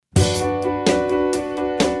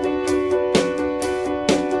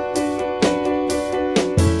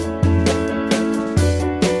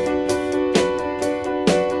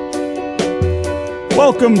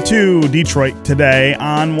Welcome to Detroit Today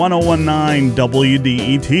on 1019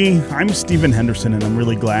 WDET. I'm Stephen Henderson, and I'm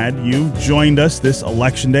really glad you joined us this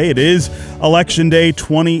Election Day. It is Election Day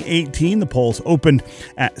 2018. The polls opened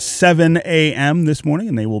at 7 a.m. this morning,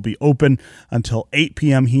 and they will be open until 8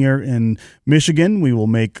 p.m. here in Michigan. We will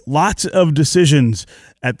make lots of decisions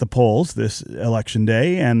at the polls this Election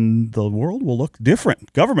Day, and the world will look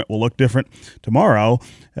different. Government will look different tomorrow,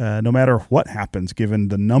 no matter what happens, given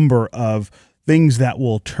the number of things that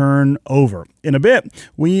will turn over. In a bit,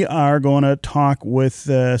 we are going to talk with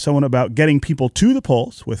someone about getting people to the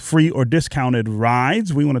polls with free or discounted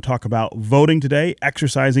rides. We want to talk about voting today,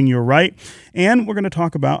 exercising your right, and we're going to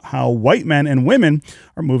talk about how white men and women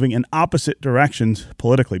are moving in opposite directions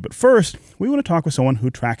politically. But first, we want to talk with someone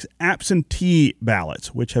who tracks absentee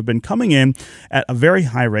ballots, which have been coming in at a very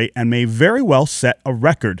high rate and may very well set a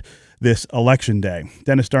record this Election Day.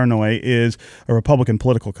 Dennis Darnoi is a Republican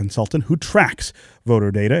political consultant who tracks voter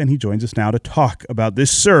data, and he joins us now to talk about this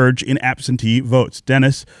surge in absentee votes.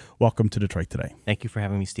 Dennis, welcome to Detroit Today. Thank you for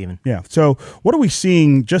having me, Stephen. Yeah. So what are we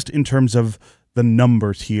seeing just in terms of the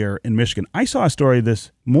numbers here in Michigan? I saw a story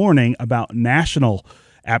this morning about national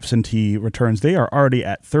absentee returns. They are already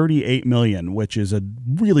at 38 million, which is a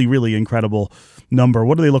really, really incredible number.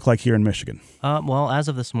 What do they look like here in Michigan? Well, as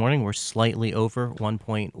of this morning, we're slightly over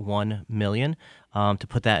 1.1 million. To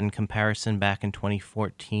put that in comparison, back in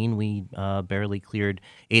 2014, we barely cleared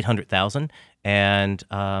 800,000, and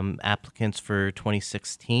applicants for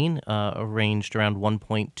 2016 ranged around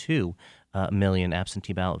 1.2 million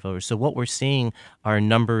absentee ballot voters. So what we're seeing are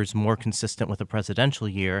numbers more consistent with a presidential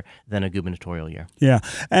year than a gubernatorial year. Yeah.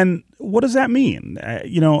 And what does that mean?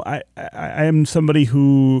 I am somebody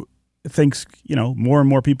who thinks, more and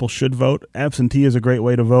more people should vote. Absentee is a great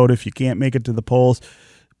way to vote if you can't make it to the polls.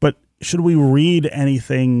 But should we read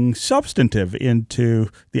anything substantive into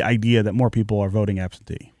the idea that more people are voting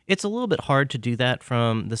absentee? It's a little bit hard to do that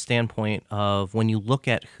from the standpoint of when you look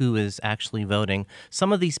at who is actually voting.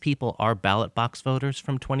 Some of these people are ballot box voters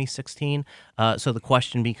from 2016. So the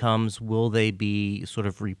question becomes, will they be sort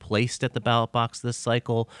of replaced at the ballot box this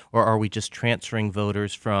cycle, or are we just transferring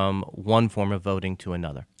voters from one form of voting to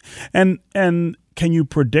another? And can you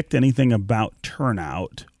predict anything about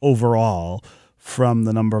turnout overall from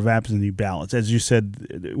the number of absentee ballots? As you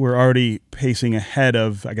said, we're already pacing ahead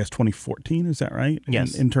of, 2014. Is that right?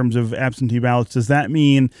 Yes. In terms of absentee ballots, does that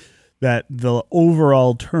mean that the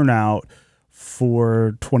overall turnout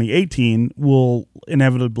for 2018 will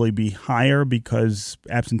inevitably be higher because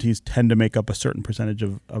absentees tend to make up a certain percentage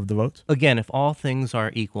of the votes? Again, if all things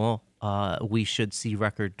are equal, we should see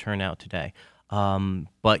record turnout today.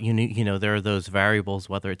 But there are those variables,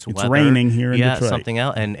 whether it's weather, raining here in Detroit, something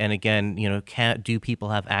else, and again, do people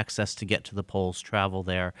have access to get to the polls, travel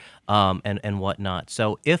there, and whatnot.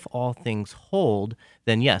 So if all things hold,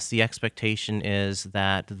 then yes, the expectation is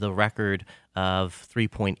that the record of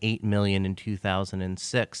 3.8 million in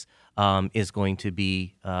 2006 is going to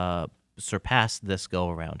be surpassed this go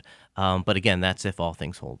around. But again, that's if all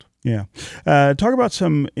things hold. Yeah. Talk about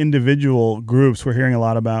some individual groups. We're hearing a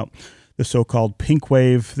lot about the so-called pink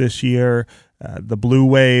wave this year, the blue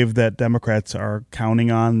wave that Democrats are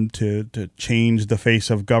counting on to change the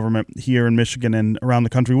face of government here in Michigan and around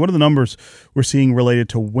the country. What are the numbers we're seeing related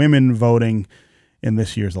to women voting in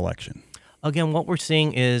this year's election? Again, what we're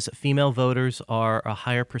seeing is female voters are a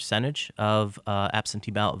higher percentage of absentee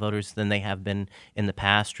ballot voters than they have been in the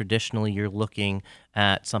past. Traditionally, you're looking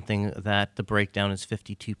at something that the breakdown is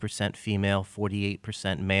 52% female,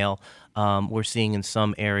 48% male. We're seeing in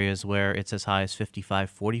some areas where it's as high as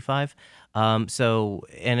 55-45.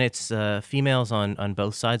 And it's females on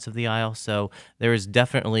both sides of the aisle. So there is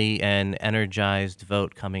definitely an energized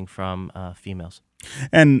vote coming from females.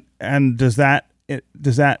 And does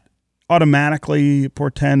that automatically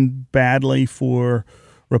portend badly for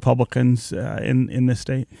Republicans in this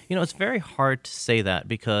state? It's very hard to say that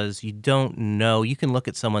because you don't know. You can look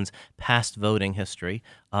at someone's past voting history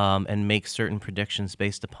and make certain predictions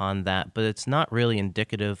based upon that, but it's not really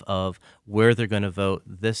indicative of where they're going to vote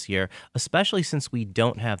this year, especially since we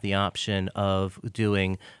don't have the option of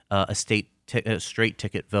doing a straight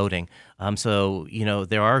ticket voting. So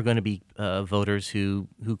there are going to be voters who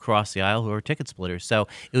cross the aisle who are ticket splitters. So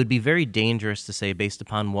it would be very dangerous to say, based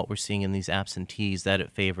upon what we're seeing in these absentees, that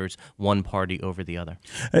it favors one party over the other.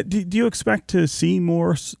 Do you expect to see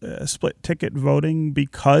more split ticket voting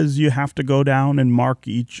because you have to go down and mark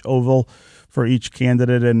each oval for each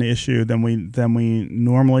candidate and issue than we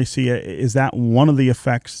normally see? Is that one of the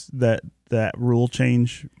effects that rule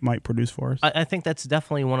change might produce for us? I think that's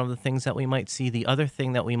definitely one of the things that we might see. The other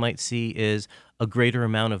thing that we might see is a greater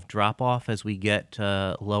amount of drop-off as we get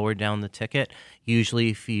lower down the ticket. Usually,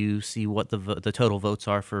 if you see what the total votes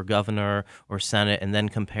are for governor or senate and then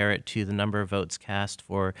compare it to the number of votes cast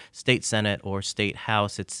for state senate or state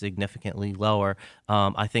house, it's significantly lower.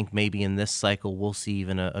 I think maybe in this cycle we'll see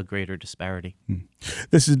even a greater disparity.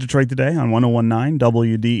 This is Detroit Today on 101.9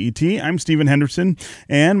 WDET. I'm Stephen Henderson,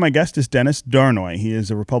 and my guest is Dennis Darnoi. He is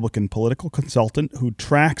a Republican political consultant who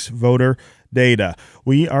tracks voter data.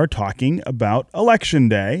 We are talking about Election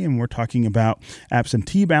Day, and we're talking about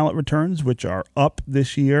absentee ballot returns, which are up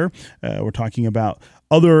this year. We're talking about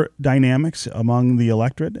other dynamics among the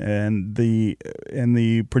electorate and the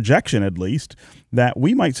projection, at least, that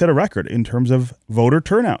we might set a record in terms of voter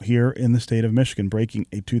turnout here in the state of Michigan, breaking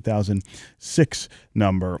a 2006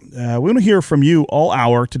 number. We want to hear from you all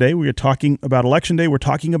hour today. We are talking about Election Day. We're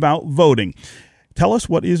talking about voting. Tell us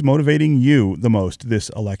what is motivating you the most this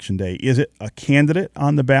Election Day. Is it a candidate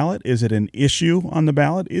on the ballot? Is it an issue on the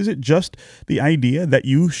ballot? Is it just the idea that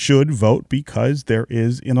you should vote because there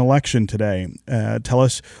is an election today? Tell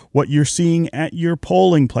us what you're seeing at your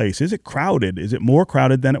polling place. Is it crowded? Is it more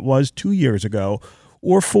crowded than it was 2 years ago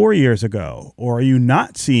or 4 years ago? Or are you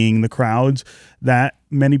not seeing the crowds that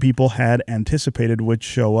many people had anticipated would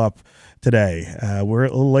show up today? We're a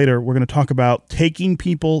little later. We're going to talk about taking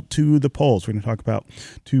people to the polls. We're going to talk about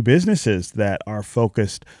two businesses that are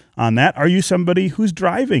focused on that. Are you somebody who's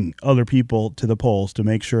driving other people to the polls to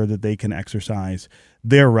make sure that they can exercise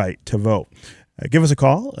their right to vote? Give us a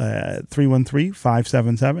call.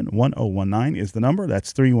 313-577-1019 is the number.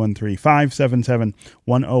 That's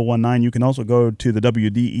 313-577-1019. You can also go to the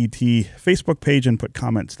WDET Facebook page and put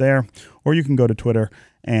comments there, or you can go to Twitter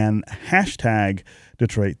and hashtag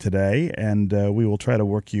Detroit Today, and we will try to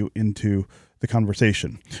work you into the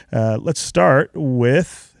conversation. Let's start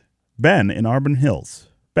with Ben in Auburn Hills.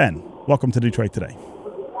 Ben, welcome to Detroit Today.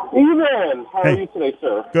 Evening. How are you today,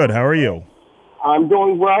 sir? Good. How are you? I'm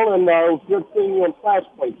doing well, and good seeing you on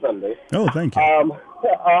Flashpoint Sunday. Oh, thank you.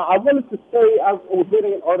 I wanted to say I was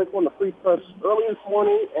reading an article in the Free Press early this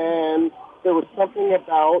morning, and there was something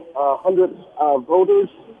about hundreds of voters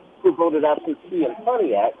who voted absentee in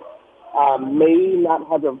Pontiac may not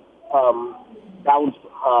have their ballots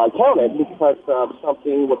counted because of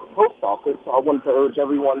something with the post office. So I wanted to urge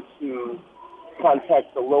everyone to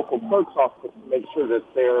contact the local clerk's office to make sure that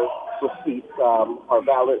their receipts are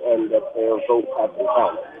valid and that their votes have been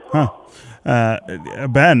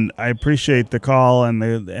counted. Ben, I appreciate the call and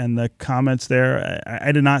the comments there.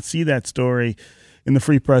 I did not see that story in the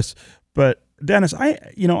Free Press, but Dennis, I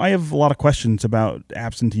have a lot of questions about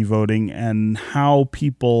absentee voting and how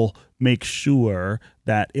people make sure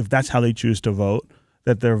that if that's how they choose to vote,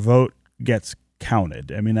 that their vote gets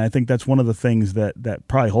counted. I mean, I think that's one of the things that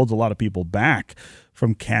probably holds a lot of people back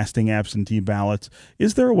from casting absentee ballots.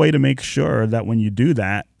 Is there a way to make sure that when you do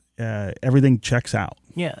that, everything checks out?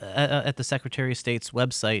 Yeah, at the Secretary of State's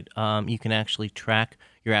website, you can actually track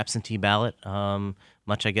your absentee ballot.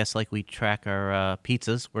 Much, I guess, like we track our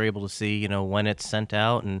pizzas, we're able to see, when it's sent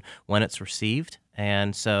out and when it's received.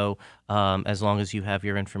 And so as long as you have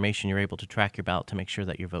your information, you're able to track your ballot to make sure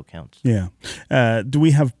that your vote counts. Yeah. Do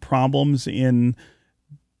we have problems in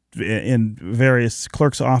various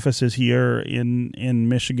clerks' offices here in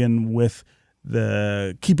Michigan with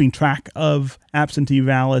the keeping track of absentee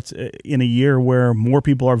ballots in a year where more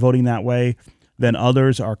people are voting that way than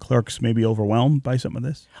others? Are clerks maybe overwhelmed by some of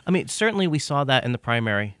this? I mean, certainly we saw that in the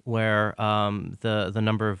primary where the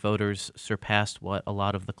number of voters surpassed what a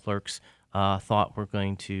lot of the clerks thought were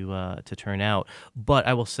going to turn out. But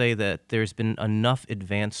I will say that there's been enough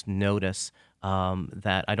advance notice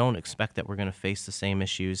that I don't expect that we're going to face the same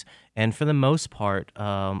issues. And for the most part,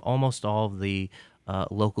 almost all of the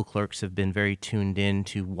local clerks have been very tuned in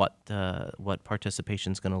to what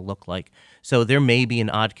participation is going to look like. So there may be an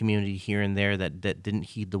odd community here and there that didn't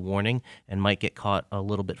heed the warning and might get caught a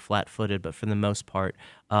little bit flat-footed. But for the most part,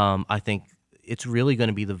 I think it's really going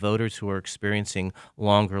to be the voters who are experiencing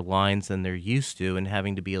longer lines than they're used to and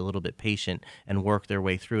having to be a little bit patient and work their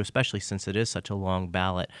way through, especially since it is such a long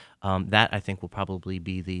ballot. That, I think, will probably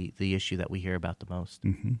be the issue that we hear about the most.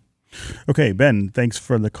 Mm-hmm. Okay, Ben, thanks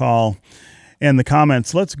for the call and the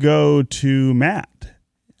comments. Let's go to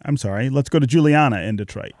let's go to Juliana in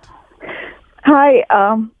Detroit. Hi,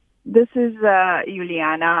 this is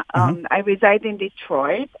Juliana. I reside in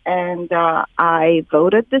Detroit, and I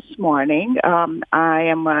voted this morning. I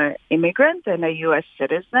am an immigrant and a U.S.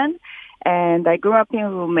 citizen, and I grew up in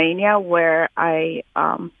Romania where I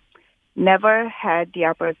never had the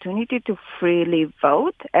opportunity to freely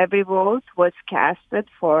vote. Every vote was casted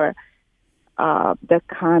for the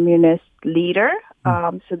communist leader.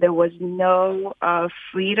 So there was no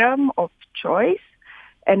freedom of choice.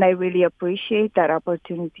 And I really appreciate that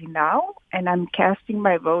opportunity now. And I'm casting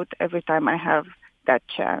my vote every time I have that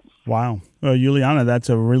chance. Wow. Well, Juliana, that's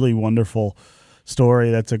a really wonderful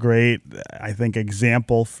story. That's a great, I think,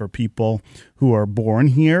 example for people who are born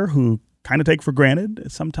here, who kind of take for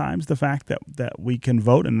granted sometimes the fact that we can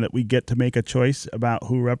vote and that we get to make a choice about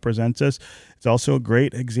who represents us. It's also a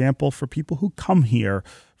great example for people who come here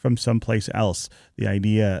from someplace else. The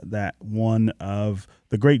idea that one of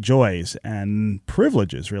the great joys and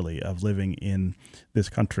privileges, really, of living in this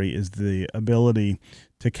country is the ability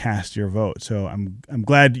to cast your vote. So I'm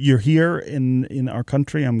glad you're here in our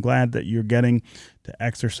country. I'm glad that you're getting to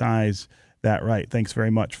exercise that right. Thanks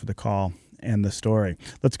very much for the call and the story.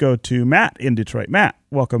 Let's go to Matt in Detroit. Matt,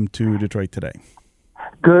 welcome to Detroit Today.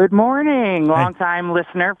 Good morning. Long-time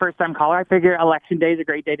listener, first-time caller. I figure Election Day is a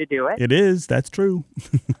great day to do it. It is. That's true.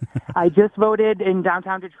 I just voted in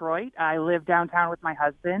downtown Detroit. I live downtown with my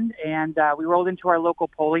husband, and we rolled into our local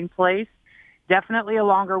polling place. Definitely a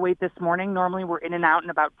longer wait this morning. Normally we're in and out in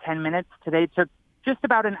about 10 minutes. Today it took just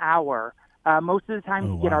about an hour. Most of the time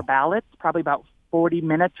to get our ballots, probably about 40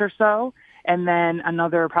 minutes or so, and then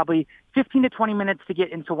another probably 15 to 20 minutes to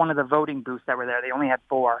get into one of the voting booths that were there. They only had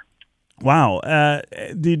 4. Wow.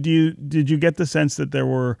 Did you get the sense that there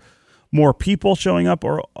were more people showing up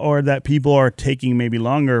or that people are taking maybe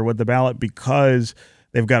longer with the ballot because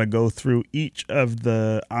they've got to go through each of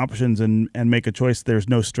the options and make a choice? There's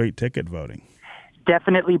no straight ticket voting.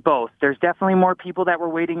 Definitely both. There's definitely more people that were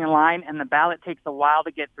waiting in line, and the ballot takes a while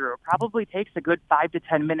to get through. It probably takes a good 5 to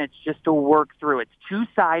 10 minutes just to work through. It's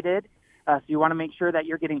two-sided, so you want to make sure that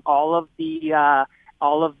you're getting all of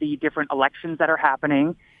the different elections that are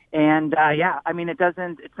happening. And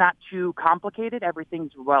it's not too complicated.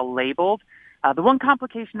 Everything's well labeled. The one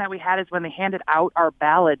complication that we had is when they handed out our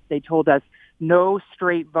ballots, they told us no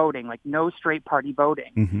straight voting, like no straight party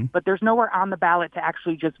voting. Mm-hmm. But there's nowhere on the ballot to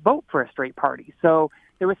actually just vote for a straight party. So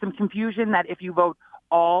there was some confusion that if you vote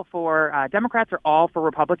all for Democrats or all for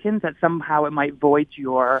Republicans, that somehow it might void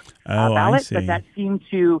your ballot. But that seemed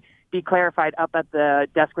to be clarified up at the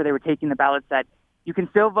desk where they were taking the ballots, that you can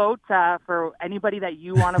still vote for anybody that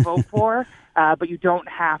you want to vote for, but you don't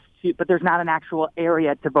have to. But there's not an actual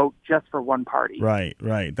area to vote just for one party. Right.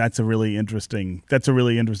 That's a really interesting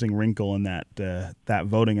wrinkle in that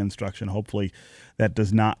voting instruction. Hopefully, that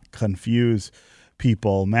does not confuse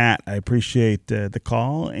people. Matt, I appreciate the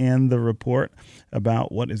call and the report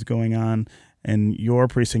about what is going on in your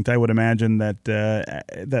precinct. I would imagine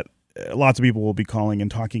that lots of people will be calling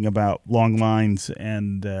and talking about long lines,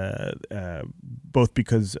 and both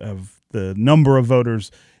because of the number of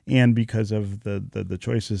voters and because of the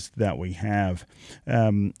choices that we have.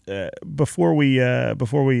 Before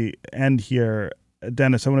we end here,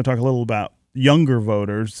 Dennis, I want to talk a little about younger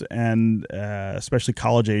voters and especially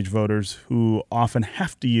college-age voters who often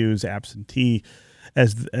have to use absentee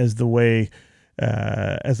as the way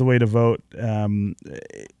to vote.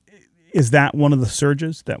 Is that one of the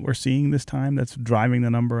surges that we're seeing this time that's driving the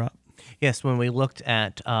number up? Yes, when we looked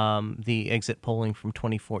at the exit polling from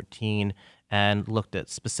 2014 and looked at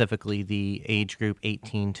specifically the age group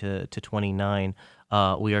 18 to 29,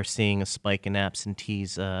 we are seeing a spike in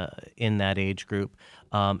absentees in that age group,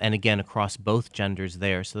 and again across both genders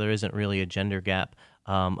there. So there isn't really a gender gap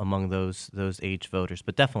among those age voters,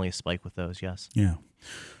 but definitely a spike with those. Yes. Yeah.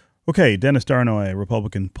 Okay, Dennis Darnoi,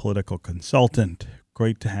 Republican political consultant.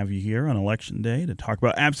 Great to have you here on Election Day to talk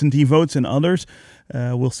about absentee votes and others.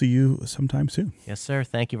 We'll see you sometime soon. Yes, sir.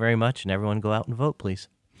 Thank you very much. And everyone go out and vote, please.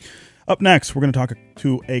 Up next, we're going to talk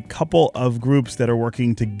to a couple of groups that are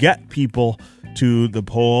working to get people to the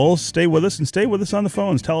polls. Stay with us and stay with us on the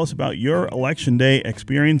phones. Tell us about your Election Day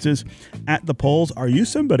experiences at the polls. Are you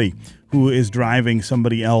somebody who is driving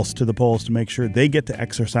somebody else to the polls to make sure they get to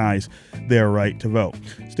exercise their right to vote?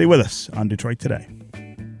 Stay with us on Detroit Today.